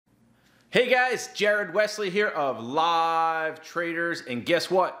Hey guys, Jared Wesley here of Live Traders, and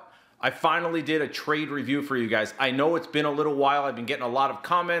guess what? I finally did a trade review for you guys. I know it's been a little while. I've been getting a lot of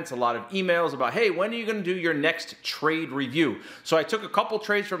comments, a lot of emails about, hey, when are you gonna do your next trade review? So I took a couple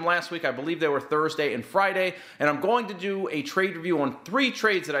trades from last week. I believe they were Thursday and Friday, and I'm going to do a trade review on 3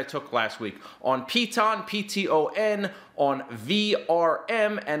 trades that I took last week. On PTON, PTON, on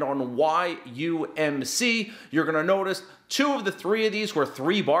VRM, and on YUMC. You're gonna notice 2 of the 3 of these were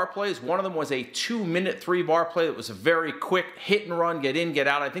 3-bar plays. One of them was a 2-minute 3-bar play. It was a very quick hit and run, get in, get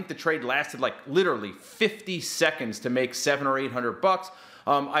out. I think the trade lasted like literally 50 seconds to make $700 or $800.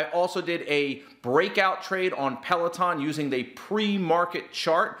 I also did a breakout trade on Peloton using the pre-market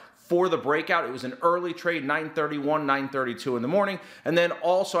chart for the breakout. It was an early trade, 9:31, 9:32 in the morning. And then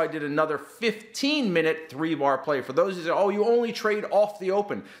also I did another 15-minute 3-bar play. For those who say, oh, you only trade off the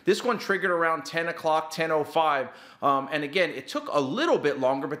open. This one triggered around 10 o'clock, 10:05. And again, it took a little bit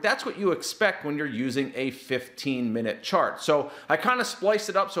longer, but that's what you expect when you're using a 15-minute chart. So I kind of spliced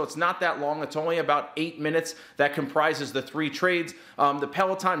it up so it's not that long. It's only about 8 minutes that comprises the 3 trades. The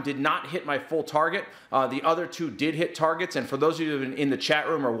Peloton did not hit my full target. The other 2 did hit targets. And for those of you who have been in the chat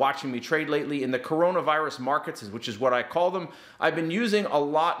room or watching me trade lately, in the coronavirus markets, which is what I call them, I've been using a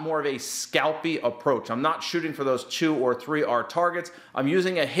lot more of a scalpy approach. I'm not shooting for those 2 or 3R targets. I'm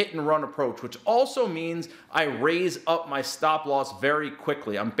using a hit and run approach, which also means I raise up my stop loss very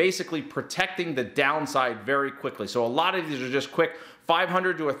quickly. I'm basically protecting the downside very quickly. So a lot of these are just quick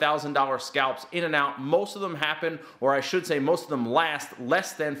 $500 to $1,000 scalps in and out. Most of them happen, or I should say most of them last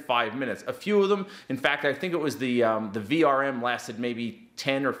less than 5 minutes. A few of them, in fact, I think it was the VRM lasted maybe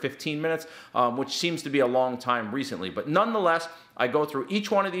 10 or 15 minutes, which seems to be a long time recently. But nonetheless, I go through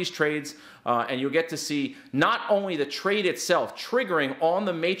each one of these trades, and you'll get to see not only the trade itself triggering on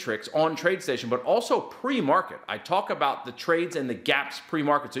the matrix on TradeStation, but also pre-market. I talk about the trades and the gaps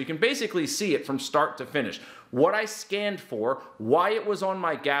pre-market, so you can basically see it from start to finish. What I scanned for, why it was on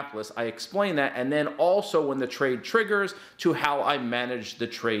my gap list, I explain that, and then also when the trade triggers to how I manage the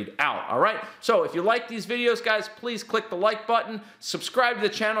trade out. All right, so if you like these videos, guys, please click the like button, subscribe to the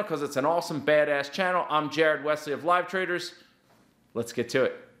channel because it's an awesome, badass channel. I'm Jared Wesley of Live Traders. Let's get to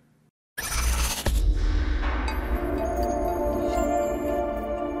it.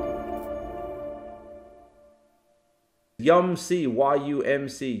 YUMC,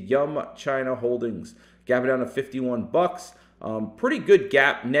 YUMC, Yum China Holdings. Gap it down to 51 bucks. Pretty good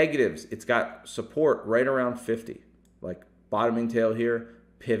gap. Negatives. It's got support right around 50. Like bottoming tail here,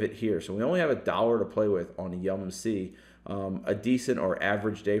 pivot here. So we only have $1 to play with on YUMC. A decent or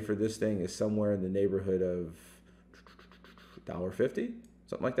average day for this thing is somewhere in the neighborhood of $1.50,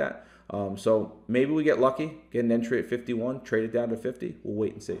 something like that. So maybe we get lucky, get an entry at 51, trade it down to 50. We'll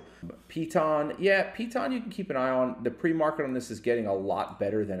wait and see. PTON, yeah, PTON you can keep an eye on. The pre-market on this is getting a lot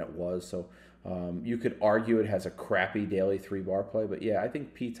better than it was. So you could argue it has a crappy daily 3-bar play, but yeah, I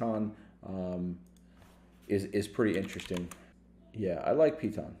think PTON is pretty interesting. Yeah, I like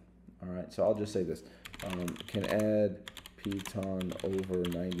PTON. All right, so I'll just say this. Can add PTON over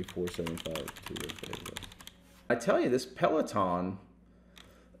 94.75 to I tell you, this Peloton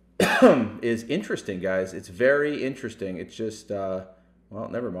is interesting, guys. It's very interesting. It's just, well,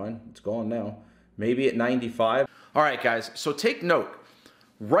 never mind. It's gone now. Maybe at 95. All right, guys. So take note.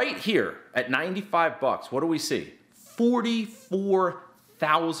 Right here at 95 bucks, what do we see?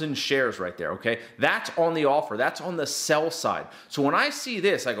 44,000 shares right there, okay? That's on the offer. That's on the sell side. So when I see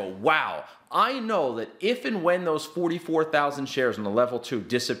this, I go, wow. I know that if and when those 44,000 shares on the level 2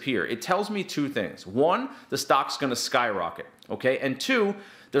 disappear, it tells me 2 things. 1, the stock's going to skyrocket, okay? And 2,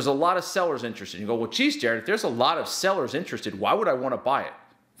 there's a lot of sellers interested. You go, well, geez, Jared, if there's a lot of sellers interested, why would I want to buy it?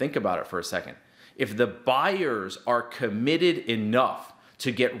 Think about it for a second. If the buyers are committed enough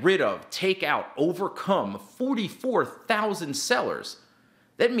to get rid of, take out, overcome 44,000 sellers,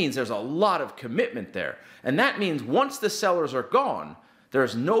 that means there's a lot of commitment there. And that means once the sellers are gone,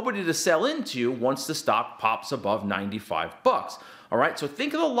 there's nobody to sell into once the stock pops above 95 bucks. All right, so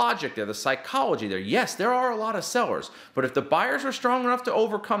think of the logic there, the psychology there. Yes, there are a lot of sellers, but if the buyers are strong enough to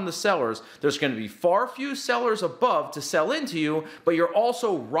overcome the sellers, there's going to be far few sellers above to sell into you, but you're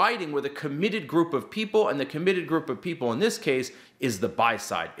also riding with a committed group of people, and the committed group of people in this case is the buy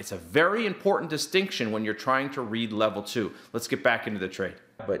side. It's a very important distinction when you're trying to read level 2. Let's get back into the trade.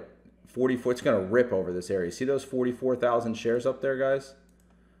 But 44, it's going to rip over this area. See those 44,000 shares up there, guys?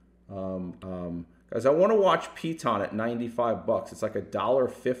 Guys, I want to watch PTON at 95 bucks. It's like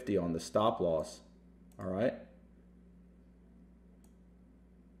 $1.50 on the stop loss. All right.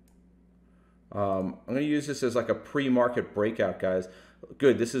 I'm going to use this as like a pre-market breakout, guys.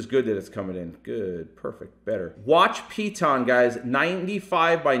 Good. This is good that it's coming in. Good. Perfect. Better. Watch PTON, guys.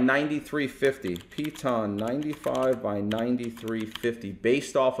 95 by 93.50. PTON 95 by 93.50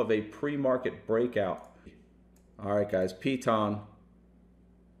 based off of a pre-market breakout. All right, guys. PTON.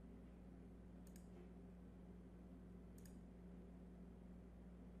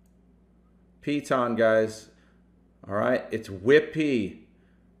 PTON, guys. All right. It's whippy.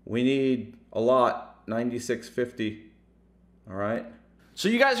 We need a lot. 96.50. All right. So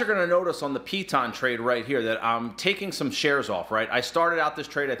you guys are going to notice on the PTON trade right here that I'm taking some shares off, right? I started out this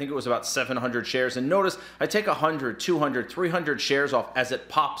trade, I think it was about 700 shares, and notice I take 100, 200, 300 shares off as it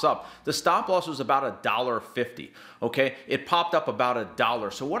pops up. The stop loss was about $1.50, okay? It popped up about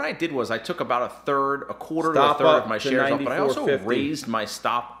 $1. So what I did was I took about a third, a quarter to a third of my shares off, but I also raised my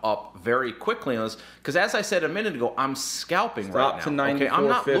stop up very quickly on this because as I said a minute ago, I'm scalping right now, okay? I'm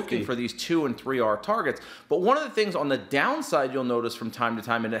not looking for these 2 and 3R targets, but one of the things on the downside you'll notice from time to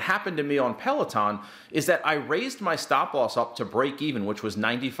time, and it happened to me on Peloton, is that I raised my stop loss up to break even, which was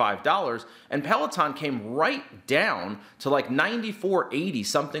 $95, and Peloton came right down to like 94.80,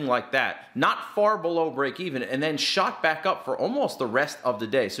 something like that, not far below break even, and then shot back up for almost the rest of the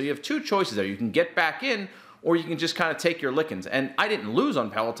day. So you have two choices there. You can get back in, or you can just kind of take your lickings. And I didn't lose on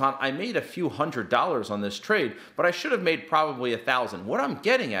Peloton. I made a few $100s on this trade, but I should have made probably 1,000. What I'm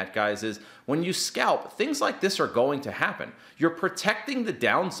getting at, guys, is when you scalp, things like this are going to happen. You're protecting the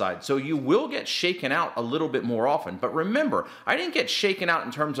downside, so you will get shaken out a little bit more often. But remember, I didn't get shaken out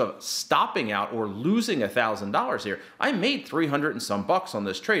in terms of stopping out or losing $1,000 here. I made 300 and some bucks on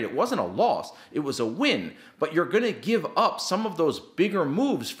this trade. It wasn't a loss, it was a win. But you're gonna give up some of those bigger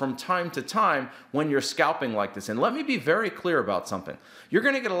moves from time to time when you're scalping like this. And let me be very clear about something. You're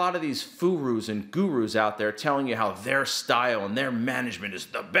gonna get a lot of these furus and gurus out there telling you how their style and their management is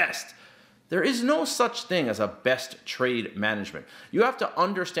the best. There is no such thing as a best trade management. You have to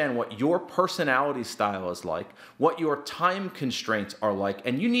understand what your personality style is like, what your time constraints are like,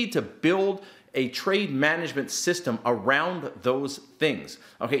 and you need to build a trade management system around those things.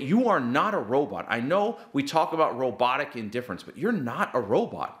 Okay, you are not a robot. I know we talk about robotic indifference, but you're not a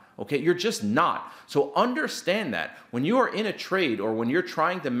robot. Okay, you're just not. So understand that when you are in a trade or when you're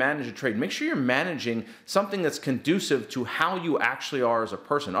trying to manage a trade, make sure you're managing something that's conducive to how you actually are as a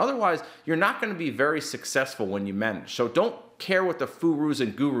person. Otherwise, you're not going to be very successful when you manage. So don't care what the furus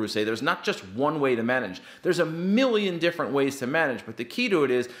and gurus say. There's not just one way to manage. There's a million different ways to manage, but the key to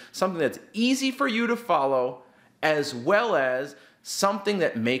it is something that's easy for you to follow as well as something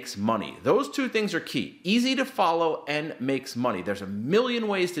that makes money. Those two things are key. Easy to follow and makes money. There's a million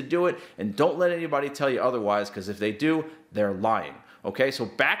ways to do it, and don't let anybody tell you otherwise, because if they do, they're lying. Okay, so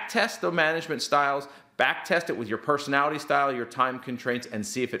back test the management styles, back test it with your personality style, your time constraints, and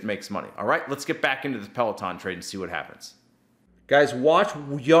see if it makes money. All right, let's get back into this Peloton trade and see what happens. Guys, watch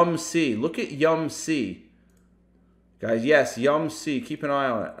YUMC. Look at YUMC. Guys, yes, YUMC. Keep an eye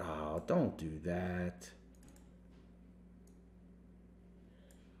on it. Oh, don't do that.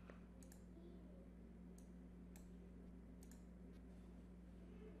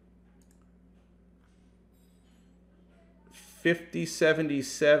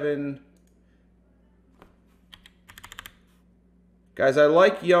 $50.77. Guys, I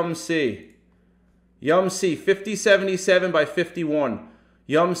like YUMC. YUMC 50.77 by 51.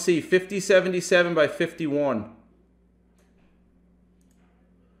 YUMC 50.77 by 51.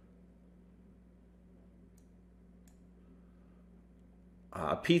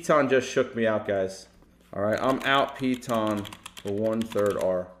 PTON just shook me out, guys. All right, I'm out PTON for 1/3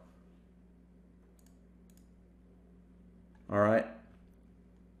 R. All right.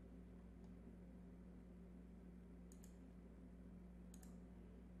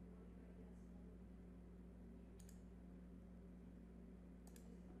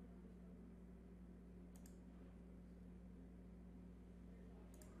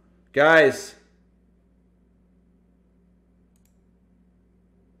 Guys,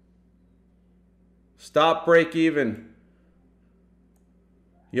 stop break even.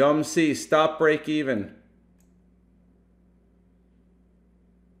 YUMC, stop break even.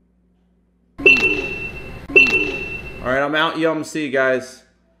 All right, I'm out YUMC, guys.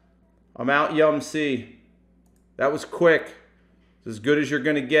 I'm out YUMC. That was quick. It's as good as you're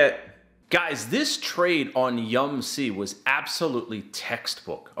going to get. Guys, this trade on YUMC was absolutely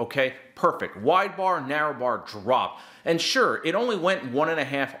textbook, okay? Perfect. Wide bar, narrow bar, drop. And sure, it only went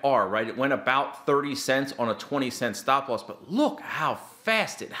 1.5 R, right? It went about 30 cents on a 20-cent stop loss, but look how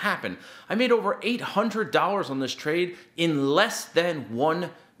fast it happened. I made over $800 on this trade in less than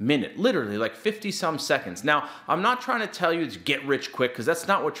 1 minute, literally like 50-some seconds. Now, I'm not trying to tell you to get rich quick because that's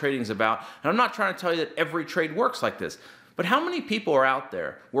not what trading is about. And I'm not trying to tell you that every trade works like this. But how many people are out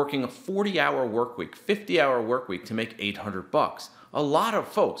there working a 40-hour work week, 50-hour work week to make 800 bucks? A lot of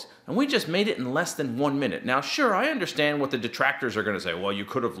folks, and we just made it in less than 1 minute. Now, sure, I understand what the detractors are going to say. Well, you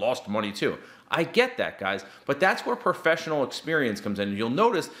could have lost money too. I get that, guys, but that's where professional experience comes in. You'll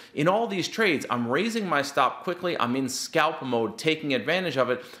notice in all these trades, I'm raising my stop quickly. I'm in scalp mode, taking advantage of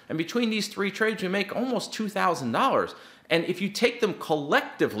it. And between these 3 trades, we make almost $2,000. And if you take them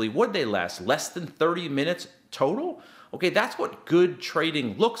collectively, would they last less than 30 minutes total? Okay, that's what good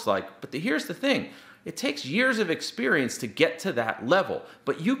trading looks like. But here's the thing. It takes years of experience to get to that level,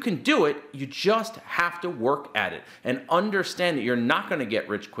 but you can do it. You just have to work at it and understand that you're not going to get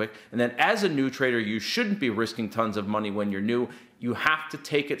rich quick. And then as a new trader, you shouldn't be risking tons of money when you're new. You have to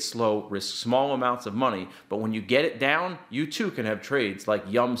take it slow, risk small amounts of money. But when you get it down, you too can have trades like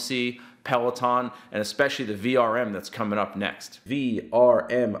YUMC, PTON, and especially the VRM that's coming up next.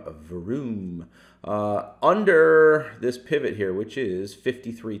 VRM, vroom. Under this pivot here, which is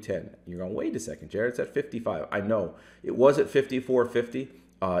 53.10. You're going, wait a second, Jared, it's at 55. I know. It was at 54.50.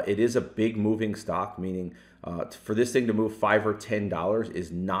 It is a big moving stock, meaning for this thing to move $5 or $10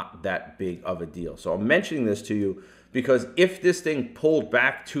 is not that big of a deal. So I'm mentioning this to you because if this thing pulled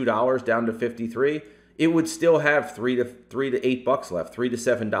back $2 down to 53, it would still have $3 to $8 left, $3 to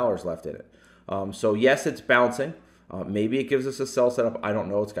 $7 left in it. So yes, it's bouncing. Maybe it gives us a sell setup. I don't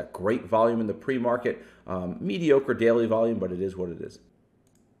know. It's got great volume in the pre-market. Mediocre daily volume, but it is what it is.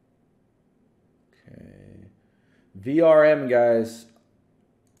 Okay. VRM, guys.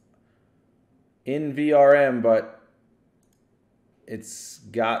 In VRM, but it's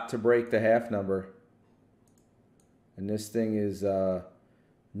got to break the half number. And this thing is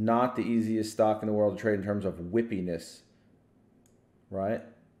not the easiest stock in the world to trade in terms of whippiness. Right?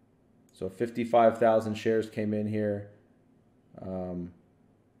 So 55,000 shares came in here.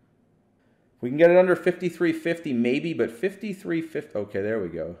 We can get it under 53.50 maybe, but 53.50. Okay, there we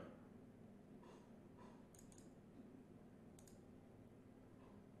go.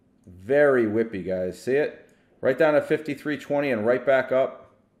 Very whippy, guys. See it? Right down to 53.20 and right back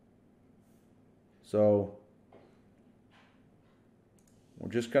up. So we're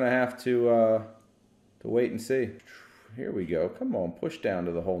just going to have to wait and see. Here we go. Come on, push down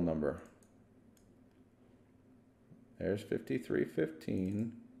to the whole number. There's 53.15.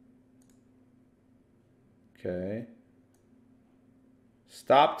 Okay.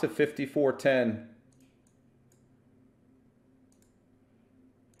 Stop to 54.10.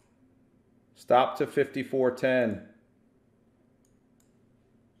 Stop to 54.10.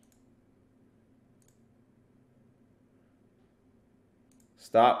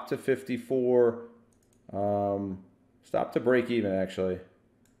 Stop to 54. Stop to break even, actually.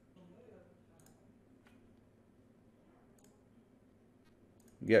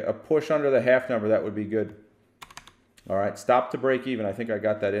 Get a push under the half number, that would be good. All right, stop to break even. I think I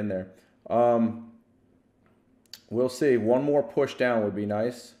got that in there. We'll see. One more push down would be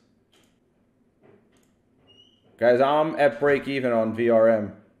nice. Guys, I'm at break even on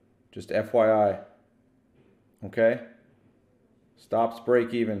VRM. Just FYI. Okay? Stops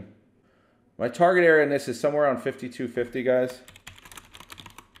break even. My target area in this is somewhere around 52.50, guys.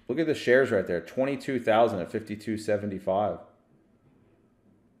 Look at the shares right there. 22,000 at 52.75.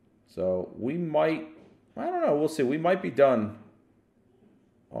 So we might, I don't know, we'll see. We might be done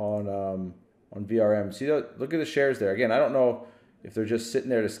on VRM. See, look at the shares there. Again, I don't know if they're just sitting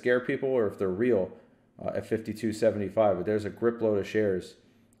there to scare people or if they're real at 52.75. But there's a grip load of shares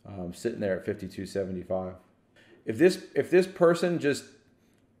sitting there at 52.75. If this person just,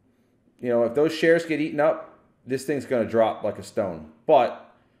 you know, if those shares get eaten up, this thing's going to drop like a stone.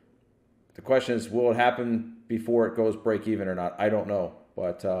 But the question is, will it happen before it goes break even or not? I don't know.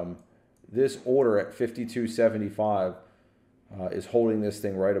 But this order at 52.75 is holding this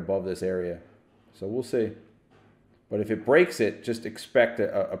thing right above this area. So we'll see. But if it breaks it, just expect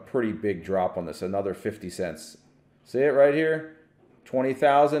a pretty big drop on this, another 50 cents. See it right here?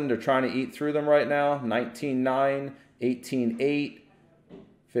 20,000. They're trying to eat through them right now. 19.9, 18.8,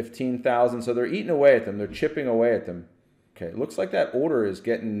 15,000. So they're eating away at them. They're chipping away at them. Okay, it looks like that order is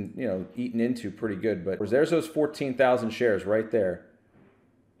getting, you know, eaten into pretty good. But there's those 14,000 shares right there.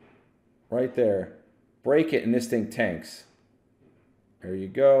 Right there. Break it and this thing tanks. There you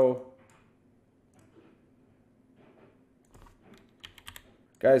go.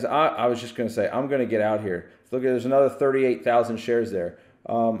 Guys, I was just going to say, I'm going to get out here. Look, there's another 38,000 shares there.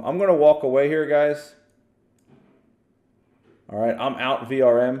 I'm going to walk away here, guys. All right, I'm out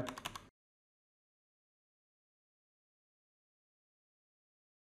VRM.